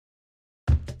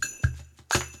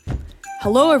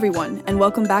Hello, everyone, and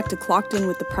welcome back to Clocked In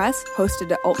with the Press,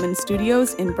 hosted at Altman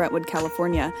Studios in Brentwood,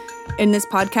 California. In this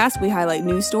podcast, we highlight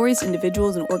news stories,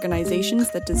 individuals, and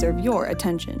organizations that deserve your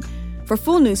attention. For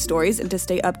full news stories and to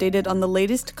stay updated on the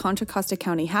latest Contra Costa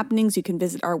County happenings, you can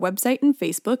visit our website and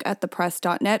Facebook at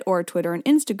thepress.net or Twitter and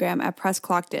Instagram at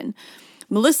PressClockedIn.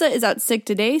 Melissa is out sick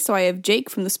today, so I have Jake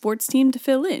from the sports team to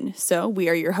fill in. So we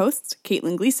are your hosts,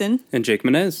 Caitlin Gleason and Jake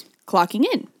Menez. Clocking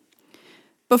in.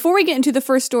 Before we get into the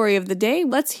first story of the day,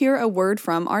 let's hear a word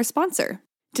from our sponsor.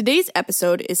 Today's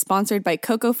episode is sponsored by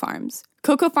Coco Farms.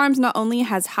 Coco Farms not only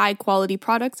has high-quality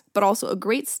products, but also a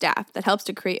great staff that helps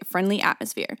to create a friendly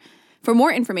atmosphere. For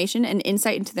more information and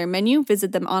insight into their menu,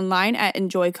 visit them online at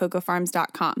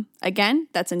enjoycocofarms.com. Again,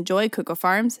 that's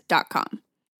enjoycocofarms.com.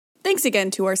 Thanks again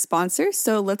to our sponsor,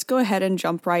 so let's go ahead and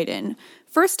jump right in.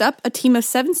 First up, a team of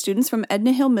 7 students from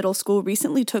Edna Hill Middle School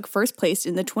recently took first place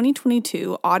in the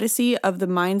 2022 Odyssey of the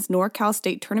Minds NorCal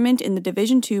State Tournament in the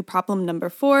Division II Problem Number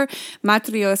 4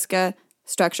 Matryoshka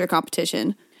Structure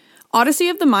Competition. Odyssey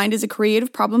of the Mind is a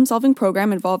creative problem-solving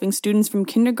program involving students from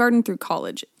kindergarten through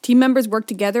college. Team members work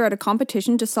together at a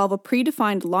competition to solve a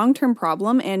predefined long-term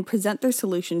problem and present their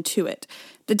solution to it.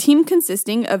 The team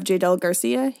consisting of Jadel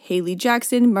Garcia, Haley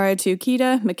Jackson, Maritu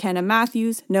Kita, McKenna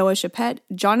Matthews, Noah Chapette,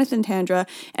 Jonathan Tandra,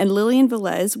 and Lillian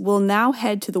Velez will now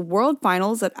head to the World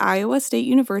Finals at Iowa State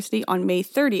University on May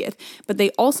 30th, but they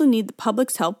also need the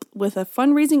public's help with a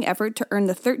fundraising effort to earn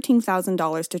the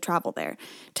 $13,000 to travel there.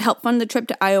 To help fund the trip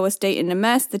to Iowa State in a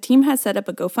mess, the team has set up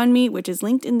a GoFundMe, which is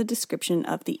linked in the description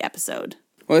of the episode.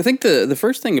 Well, I think the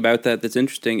first thing about that's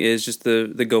interesting is just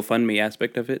the GoFundMe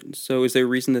aspect of it. So is there a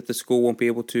reason that the school won't be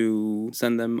able to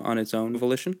send them on its own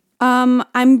volition?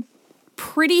 I'm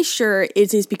pretty sure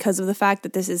it is because of the fact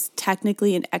that this is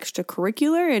technically an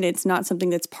extracurricular and it's not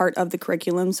something that's part of the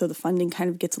curriculum, so the funding kind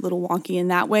of gets a little wonky in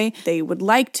that way. They would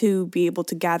like to be able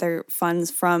to gather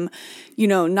funds from,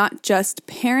 not just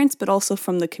parents, but also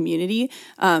from the community.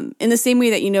 In the same way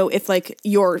that, if like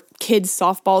your kid's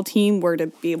softball team were to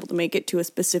be able to make it to a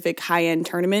specific high-end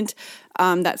tournament,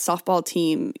 that softball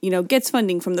team, gets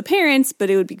funding from the parents,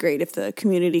 but it would be great if the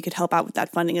community could help out with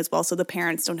that funding as well, so the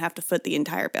parents don't have to foot the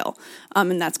entire bill.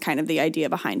 And that's kind of the idea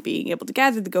behind being able to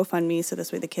gather the GoFundMe, so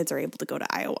this way the kids are able to go to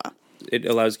Iowa. It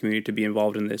allows the community to be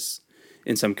involved in this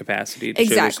in some capacity to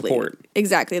show their support.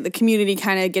 Exactly. The community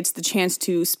kind of gets the chance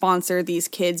to sponsor these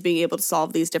kids being able to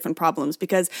solve these different problems,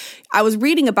 because I was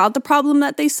reading about the problem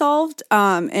that they solved,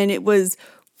 and it was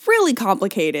really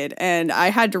complicated, and I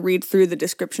had to read through the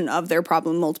description of their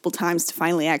problem multiple times to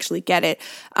finally actually get it.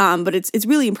 But it's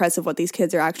really impressive what these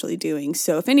kids are actually doing.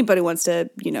 So if anybody wants to,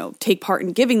 take part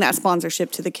in giving that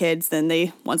sponsorship to the kids, then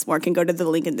they once more can go to the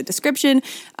link in the description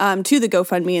to the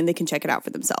GoFundMe, and they can check it out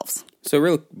for themselves. So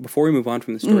really, before we move on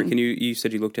from the story, you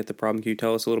said you looked at the problem. Can you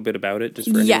tell us a little bit about it,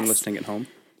 just for anyone listening at home?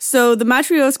 So the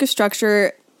Matryoshka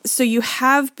structure, so you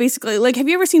have basically, have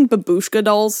you ever seen babushka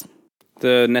dolls?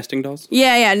 The nesting dolls?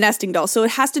 Yeah, nesting dolls. So it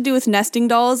has to do with nesting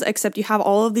dolls, except you have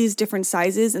all of these different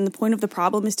sizes, and the point of the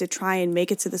problem is to try and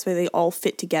make it so this way they all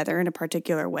fit together in a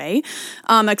particular way.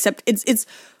 Except it's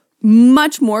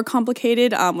much more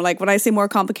complicated. When I say more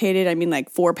complicated, I mean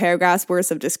 4 paragraphs worth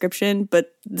of description,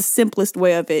 but the simplest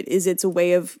way of it is it's a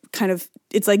way of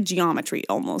it's like geometry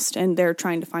almost, and they're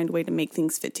trying to find a way to make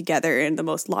things fit together in the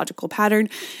most logical pattern.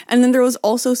 And then there was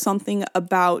also something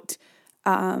about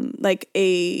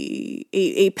a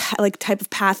type of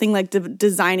pathing,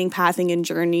 designing pathing and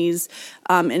journeys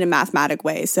in a mathematic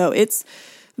way. So it's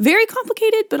very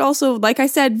complicated, but also, like I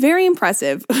said, very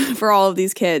impressive for all of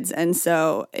these kids. And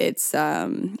so it's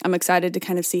I'm excited to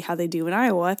kind of see how they do in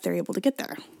Iowa if they're able to get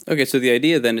there. Okay, so the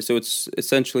idea then is, so it's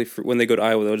essentially when they go to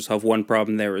Iowa, they'll just have one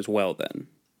problem there as well then.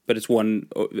 But it's one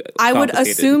I would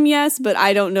assume yes, but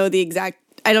I don't know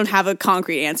I don't have a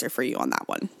concrete answer for you on that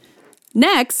one.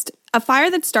 Next, a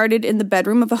fire that started in the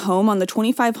bedroom of a home on the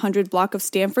 2500 block of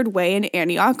Stanford Way in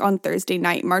Antioch on Thursday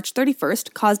night, March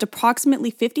 31st, caused approximately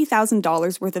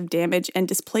 $50,000 worth of damage and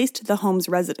displaced the home's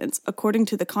residents, according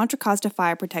to the Contra Costa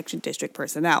Fire Protection District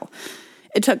personnel.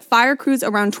 It took fire crews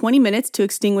around 20 minutes to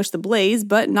extinguish the blaze,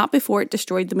 but not before it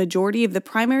destroyed the majority of the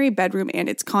primary bedroom and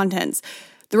its contents.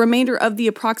 The remainder of the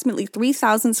approximately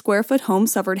 3,000 square foot home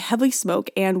suffered heavy smoke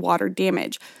and water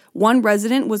damage. One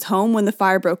resident was home when the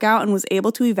fire broke out and was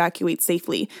able to evacuate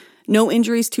safely. No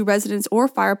injuries to residents or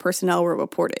fire personnel were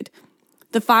reported.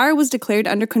 The fire was declared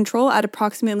under control at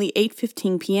approximately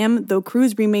 8:15 p.m., though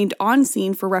crews remained on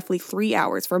scene for roughly 3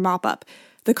 hours for mop-up.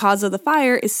 The cause of the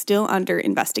fire is still under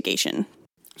investigation.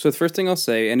 So the first thing I'll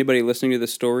say, anybody listening to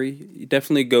this story, you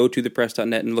definitely go to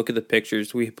thepress.net and look at the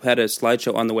pictures. We had a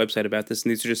slideshow on the website about this,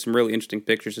 and these are just some really interesting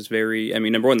pictures. It's very,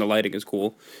 number one, the lighting is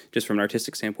cool, just from an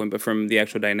artistic standpoint, but from the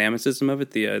actual dynamicism of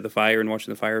it, the fire and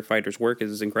watching the firefighters work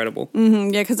is incredible.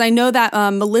 Mm-hmm, yeah, because I know that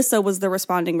Melissa was the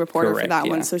responding reporter Correct, for that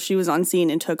one, so she was on scene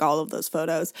and took all of those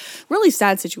photos. Really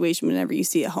sad situation whenever you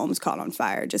see a home's caught on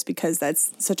fire, just because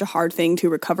that's such a hard thing to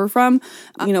recover from.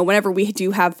 Whenever we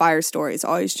do have fire stories, I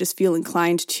always just feel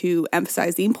inclined to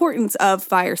emphasize the importance of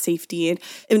fire safety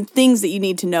and things that you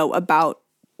need to know about,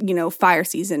 fire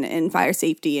season and fire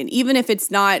safety. And even if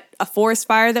it's not a forest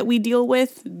fire that we deal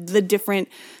with, the different,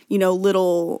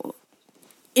 little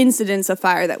incidents of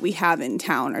fire that we have in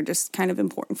town are just kind of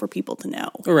important for people to know.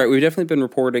 All right, we've definitely been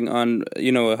reporting on,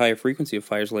 a higher frequency of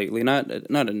fires lately. Not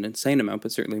an insane amount,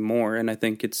 but certainly more. And I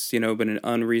think it's, been an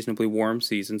unreasonably warm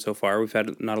season so far. We've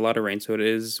had not a lot of rain, so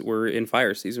we're in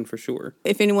fire season for sure.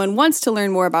 If anyone wants to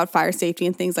learn more about fire safety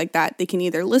and things like that, they can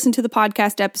either listen to the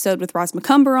podcast episode with Ross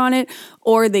McCumber on it,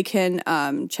 or they can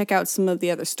check out some of the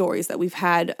other stories that we've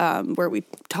had where we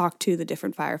talk to the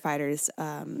different firefighters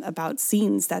about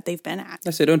scenes that they've been at.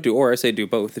 I say don't do or, I say do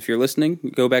both. If you're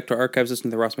listening, go back to our archives, listen to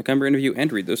the Ross McCumber interview,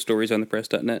 and read those stories on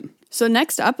thepress.net. So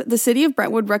next up, the city of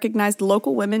Brentwood recognized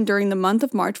local women during the month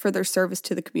of March for their service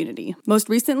to the community. Most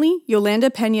recently,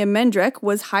 Yolanda Pena Mendrick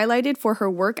was highlighted for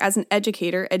her work as an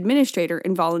educator, administrator,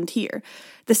 and volunteer.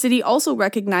 The city also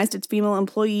recognized its female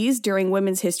employees during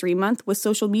Women's History Month with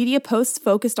social media posts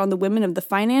focused on the women of the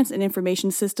Finance and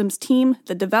Information Systems team,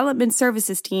 the Development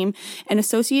Services team, and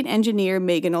Associate Engineer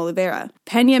Megan Oliveira.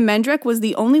 Pena Mendrick was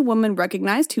the only woman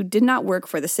recognized who did not work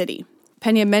for the city.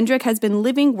 Pena Mendrick has been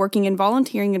living, working, and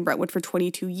volunteering in Brentwood for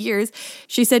 22 years.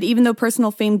 She said even though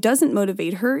personal fame doesn't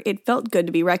motivate her, it felt good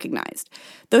to be recognized.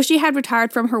 Though she had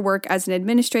retired from her work as an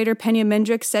administrator, Pena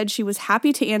Mendrick said she was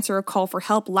happy to answer a call for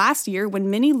help last year when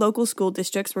many local school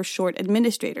districts were short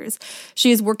administrators.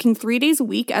 She is working 3 days a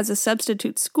week as a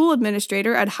substitute school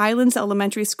administrator at Highlands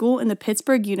Elementary School in the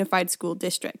Pittsburgh Unified School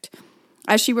District.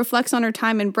 As she reflects on her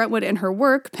time in Brentwood and her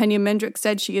work, Pena Mendrick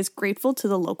said she is grateful to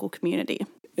the local community.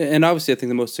 And obviously, I think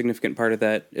the most significant part of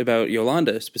that about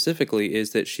Yolanda specifically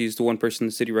is that she's the one person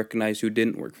the city recognized who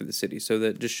didn't work for the city. So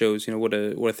that just shows, what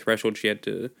a threshold she had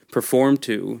to perform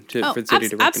to for the city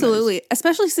to recognize. Absolutely,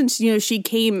 especially since she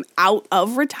came out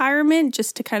of retirement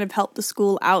just to kind of help the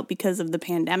school out because of the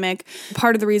pandemic.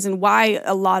 Part of the reason why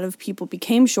a lot of people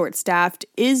became short-staffed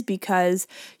is because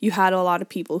you had a lot of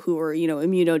people who were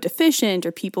immunodeficient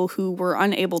or people who were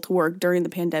unable to work during the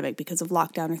pandemic because of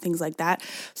lockdown or things like that.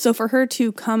 So for her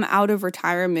to come out of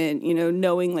retirement,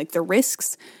 knowing like the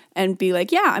risks and be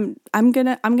like, yeah, I'm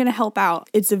gonna help out.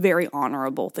 It's a very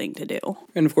honorable thing to do.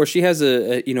 And of course, she has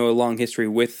a long history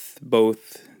with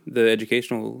both the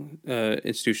educational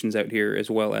institutions out here,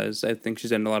 as well as I think she's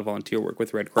done a lot of volunteer work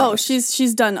with Red Cross. Oh,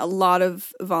 she's done a lot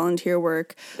of volunteer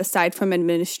work. Aside from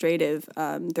administrative,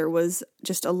 there was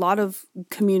just a lot of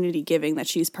community giving that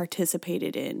she's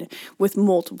participated in with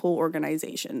multiple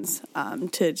organizations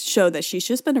to show that she's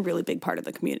just been a really big part of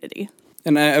the community.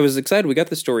 And I was excited. We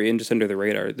got the story in just under the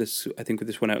radar. I think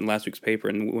this went out in last week's paper,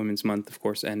 and Women's Month, of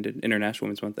course, ended. International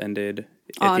Women's Month ended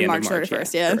at on the end March of March.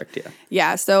 31st. Yeah, correct. Yeah,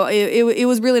 yeah. So it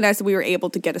was really nice that we were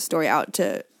able to get a story out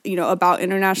to about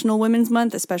International Women's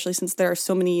Month, especially since there are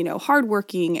so many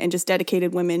hardworking and just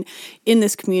dedicated women in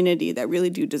this community that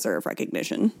really do deserve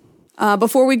recognition.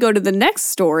 Before we go to the next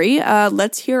story,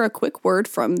 let's hear a quick word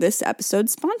from this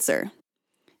episode's sponsor.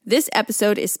 This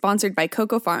episode is sponsored by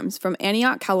Coco Farms from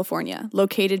Antioch, California,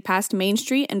 located past Main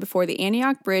Street and before the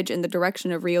Antioch Bridge in the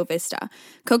direction of Rio Vista.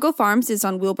 Coco Farms is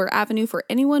on Wilbur Avenue for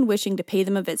anyone wishing to pay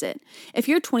them a visit. If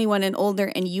you're 21 and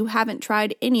older and you haven't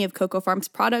tried any of Coco Farms'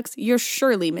 products, you're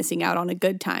surely missing out on a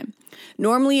good time.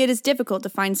 Normally, it is difficult to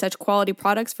find such quality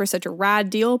products for such a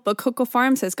rad deal, but Coco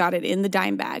Farms has got it in the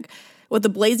dime bag. With a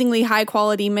blazingly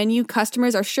high-quality menu,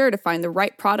 customers are sure to find the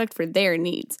right product for their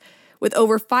needs. With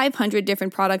over 500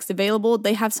 different products available,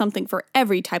 they have something for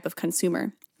every type of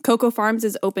consumer. Coco Farms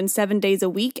is open 7 days a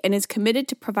week and is committed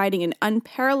to providing an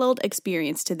unparalleled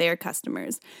experience to their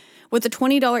customers. With a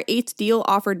 $20 eighth deal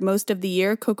offered most of the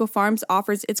year, Coco Farms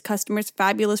offers its customers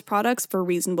fabulous products for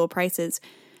reasonable prices.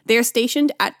 They are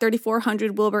stationed at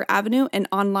 3400 Wilbur Avenue and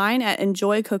online at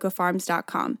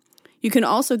enjoycocofarms.com. You can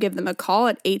also give them a call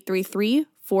at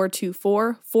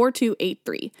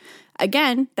 833-424-4283.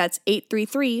 Again, that's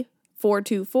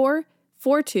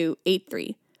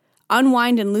 833-424-4283.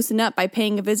 Unwind and loosen up by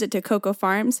paying a visit to Coco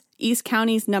Farms, East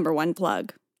County's #1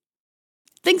 plug.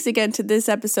 Thanks again to this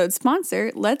episode's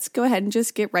sponsor. Let's go ahead and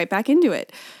just get right back into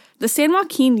it. The San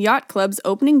Joaquin Yacht Club's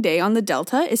opening day on the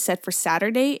Delta is set for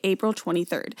Saturday, April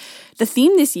 23rd. The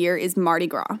theme this year is Mardi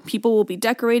Gras. People will be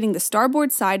decorating the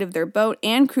starboard side of their boat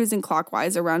and cruising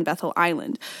clockwise around Bethel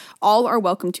Island. All are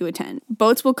welcome to attend.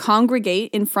 Boats will congregate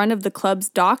in front of the club's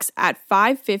docks at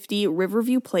 550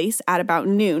 Riverview Place at about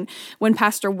noon, when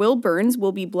Pastor Will Burns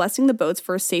will be blessing the boats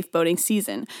for a safe boating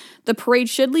season. The parade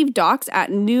should leave docks at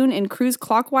noon and cruise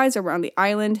clockwise around the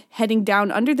island, heading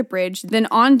down under the bridge, then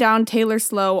on down Taylor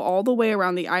Slough all the way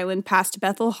around the island past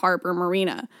Bethel Harbor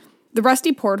Marina. The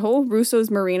Rusty Porthole, Russo's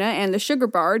Marina, and the Sugar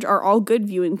Barge are all good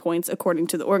viewing points according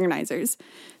to the organizers.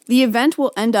 The event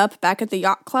will end up back at the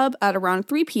Yacht Club at around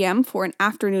 3 p.m. for an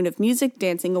afternoon of music,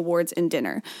 dancing, awards, and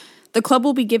dinner. The club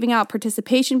will be giving out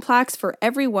participation plaques for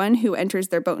everyone who enters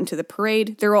their boat into the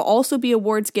parade. There will also be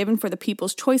awards given for the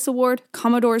People's Choice Award,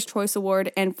 Commodore's Choice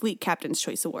Award, and Fleet Captain's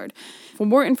Choice Award. For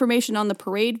more information on the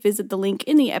parade, visit the link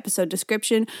in the episode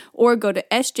description or go to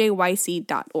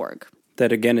sjyc.org.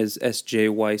 That again is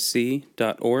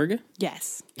sjyc.org.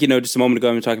 Yes. Just a moment ago,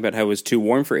 I'm talking about how it was too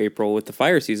warm for April with the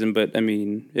fire season, but I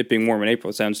mean, it being warm in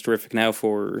April sounds terrific now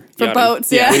for yachting.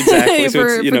 Boats, yeah. Exactly.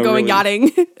 for going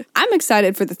yachting. I'm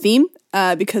excited for the theme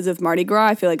because of Mardi Gras.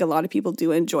 I feel like a lot of people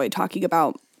do enjoy talking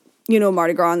about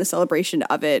Mardi Gras and the celebration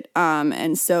of it.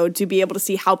 And so to be able to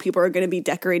see how people are going to be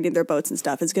decorating their boats and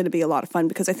stuff is going to be a lot of fun,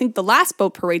 because I think the last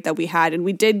boat parade that we had, and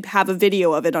we did have a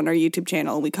video of it on our YouTube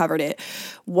channel and we covered it,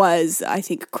 was, I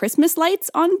think, Christmas lights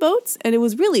on boats, and it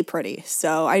was really pretty.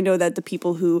 So I know that the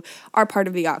people who are part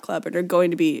of the yacht club and are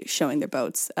going to be showing their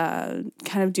boats kind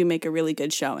of do make a really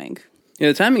good showing. Yeah,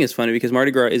 the timing is funny because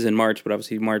Mardi Gras is in March, but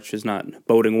obviously March is not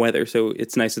boating weather, so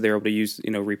it's nice that they're able to use,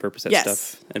 repurpose that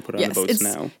stuff and put it on the boats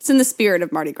now. It's in the spirit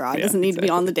of Mardi Gras. It doesn't need to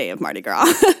be on the day of Mardi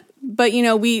Gras. But,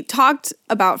 we talked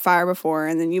about fire before,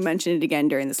 and then you mentioned it again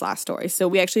during this last story. So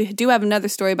we actually do have another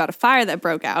story about a fire that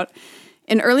broke out.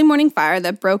 An early morning fire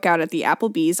that broke out at the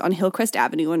Applebee's on Hillcrest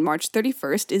Avenue on March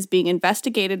 31st is being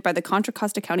investigated by the Contra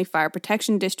Costa County Fire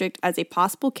Protection District as a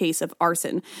possible case of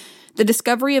arson. The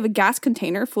discovery of a gas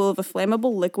container full of a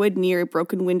flammable liquid near a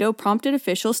broken window prompted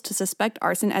officials to suspect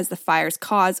arson as the fire's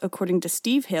cause, according to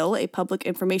Steve Hill, a public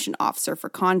information officer for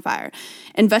Confire.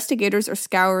 Investigators are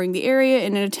scouring the area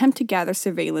in an attempt to gather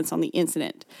surveillance on the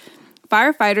incident.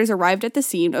 Firefighters arrived at the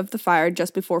scene of the fire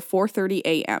just before 4:30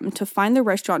 a.m. to find the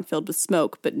restaurant filled with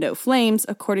smoke, but no flames,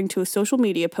 according to a social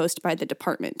media post by the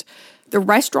department. The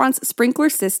restaurant's sprinkler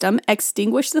system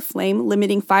extinguished the flame,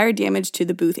 limiting fire damage to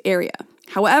the booth area.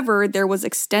 However, there was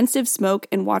extensive smoke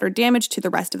and water damage to the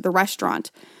rest of the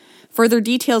restaurant. Further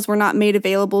details were not made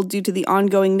available due to the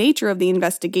ongoing nature of the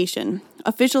investigation.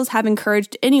 Officials have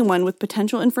encouraged anyone with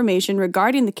potential information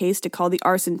regarding the case to call the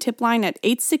arson tip line at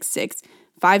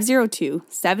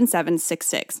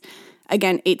 866-502-7766.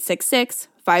 Again,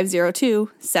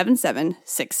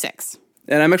 866-502-7766.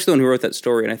 And I'm actually the one who wrote that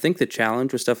story, and I think the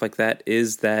challenge with stuff like that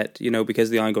is that, because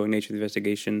of the ongoing nature of the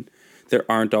investigation, there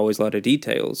aren't always a lot of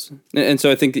details. And so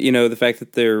I think that, the fact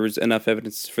that there's enough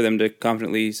evidence for them to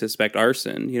confidently suspect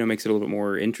arson, makes it a little bit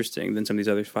more interesting than some of these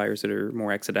other fires that are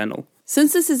more accidental.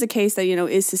 Since this is a case that,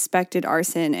 is suspected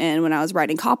arson, and when I was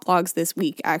writing cop logs this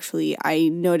week, actually, I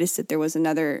noticed that there was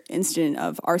another incident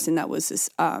of arson that was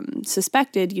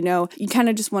suspected, you kind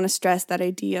of just want to stress that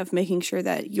idea of making sure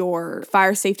that your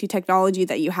fire safety technology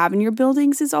that you have in your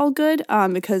buildings is all good,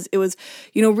 because it was,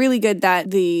 really good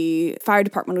that the fire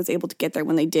department was able to get there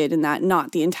when they did, and that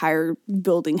not the entire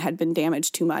building had been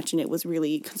damaged too much, and it was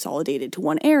really consolidated to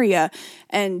one area.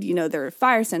 And, their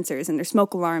fire sensors and their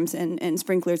smoke alarms and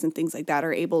sprinklers and things like that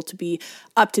are able to be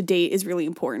up to date is really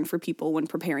important for people when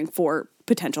preparing for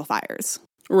potential fires.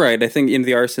 Right. I think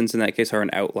the arsons in that case are an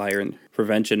outlier, and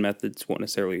prevention methods won't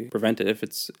necessarily prevent it if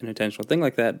it's an intentional thing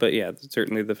like that. But yeah,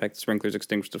 certainly the fact that sprinklers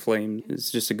extinguish the flame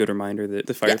is just a good reminder that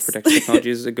the fire protection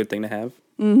technology is a good thing to have.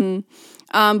 Mm-hmm.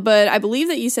 But I believe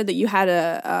that you said that you had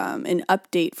an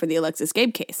update for the Alexis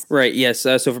Gabe case. Right, yes.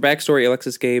 So for backstory,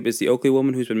 Alexis Gabe is the Oakley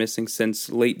woman who's been missing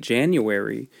since late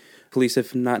January. Police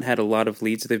have not had a lot of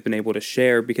leads that they've been able to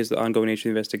share because of the ongoing nature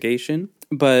of the investigation.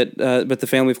 But the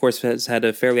family, of course, has had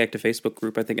a fairly active Facebook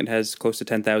group. I think it has close to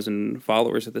 10,000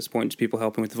 followers at this point. Just people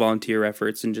helping with the volunteer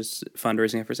efforts and just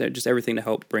fundraising efforts, just everything to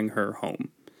help bring her home,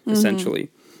 essentially.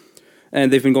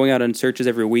 And they've been going out on searches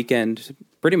every weekend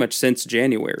pretty much since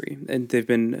January. And they've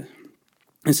been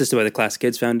assisted by the Class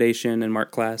Kids Foundation and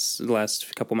Mark Class the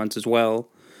last couple months as well.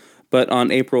 But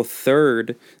on April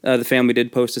 3rd, the family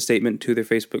did post a statement to their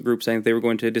Facebook group saying that they were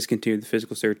going to discontinue the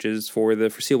physical searches for the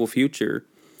foreseeable future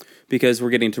because we're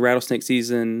getting into rattlesnake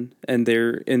season, and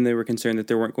they were concerned that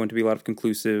there weren't going to be a lot of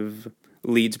conclusive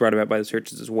leads brought about by the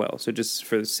searches as well. So just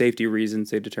for safety reasons,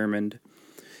 they determined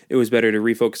it was better to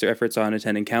refocus their efforts on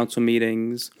attending council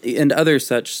meetings and other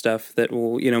such stuff that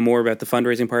will, more about the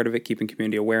fundraising part of it, keeping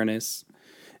community awareness.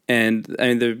 And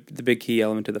I mean, the big key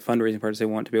element of the fundraising part is they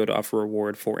want to be able to offer a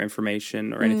reward for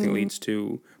information or anything that leads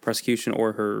to prosecution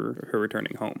or her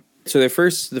returning home. So the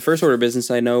first order of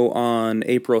business, I know on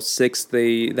April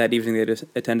 6th, that evening they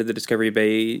attended the Discovery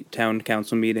Bay Town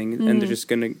Council meeting, and they're just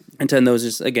going to attend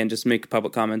those, just make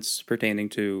public comments pertaining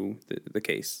to the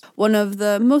case. One of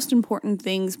the most important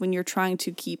things when you're trying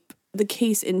to keep the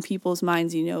case in people's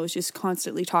minds, is just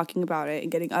constantly talking about it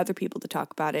and getting other people to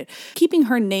talk about it. Keeping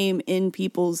her name in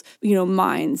people's,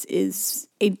 minds is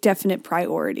a definite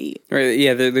priority. Right.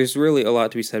 Yeah, there's really a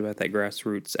lot to be said about that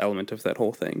grassroots element of that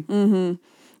whole thing. Mm-hmm.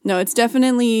 No, it's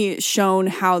definitely shown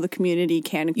how the community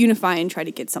can unify and try to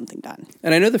get something done.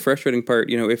 And I know the frustrating part,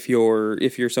 if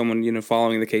you're someone,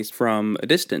 following the case from a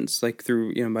distance, like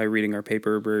through, by reading our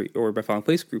paper or by following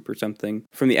Police Group or something,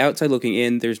 from the outside looking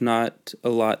in, there's not a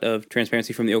lot of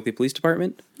transparency from the Oakley Police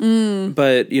Department.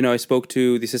 But, I spoke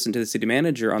to the assistant to the city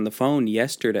manager on the phone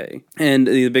yesterday, and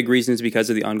the big reason is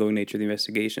because of the ongoing nature of the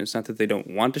investigation. It's not that they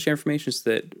don't want to share information, it's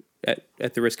that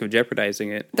at the risk of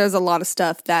jeopardizing it. There's a lot of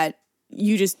stuff that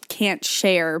you just can't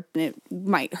share, and it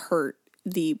might hurt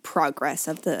the progress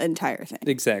of the entire thing.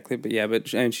 Exactly.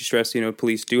 And she stressed,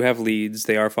 police do have leads.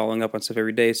 They are following up on stuff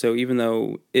every day. So even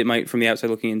though it might, from the outside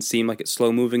looking in, seem like it's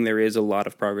slow moving, there is a lot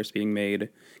of progress being made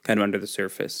kind of under the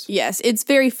surface. Yes, it's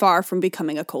very far from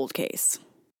becoming a cold case.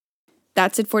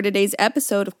 That's it for today's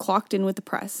episode of Clocked In with the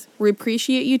Press. We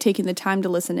appreciate you taking the time to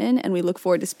listen in, and we look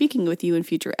forward to speaking with you in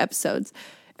future episodes.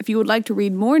 If you would like to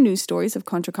read more news stories of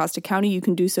Contra Costa County, you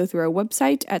can do so through our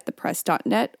website at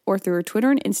thepress.net or through our Twitter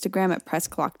and Instagram at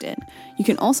PressClockedIn. You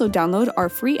can also download our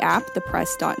free app,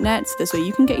 thepress.net, so this way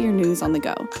you can get your news on the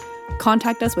go.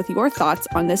 Contact us with your thoughts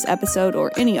on this episode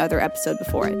or any other episode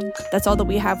before it. That's all that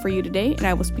we have for you today, and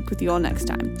I will speak with you all next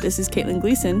time. This is Caitlin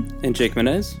Gleason. And Jake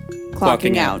Menez.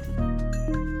 Clocking out.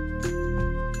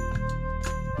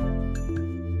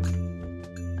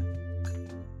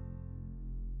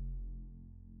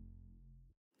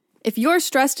 If you're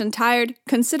stressed and tired,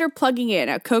 consider plugging in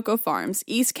at Coco Farms,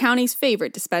 East County's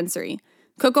favorite dispensary.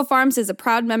 Coco Farms is a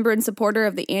proud member and supporter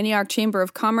of the Antioch Chamber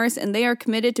of Commerce, and they are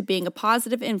committed to being a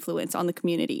positive influence on the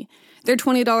community. Their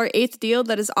 $20 eighth deal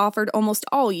that is offered almost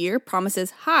all year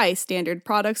promises high standard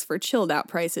products for chilled-out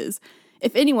prices.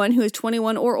 If anyone who is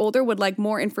 21 or older would like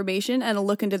more information and a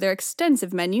look into their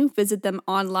extensive menu, visit them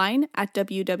online at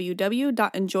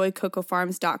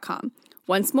www.enjoycocofarms.com.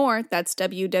 Once more, that's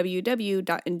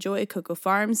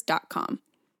www.enjoycocofarms.com.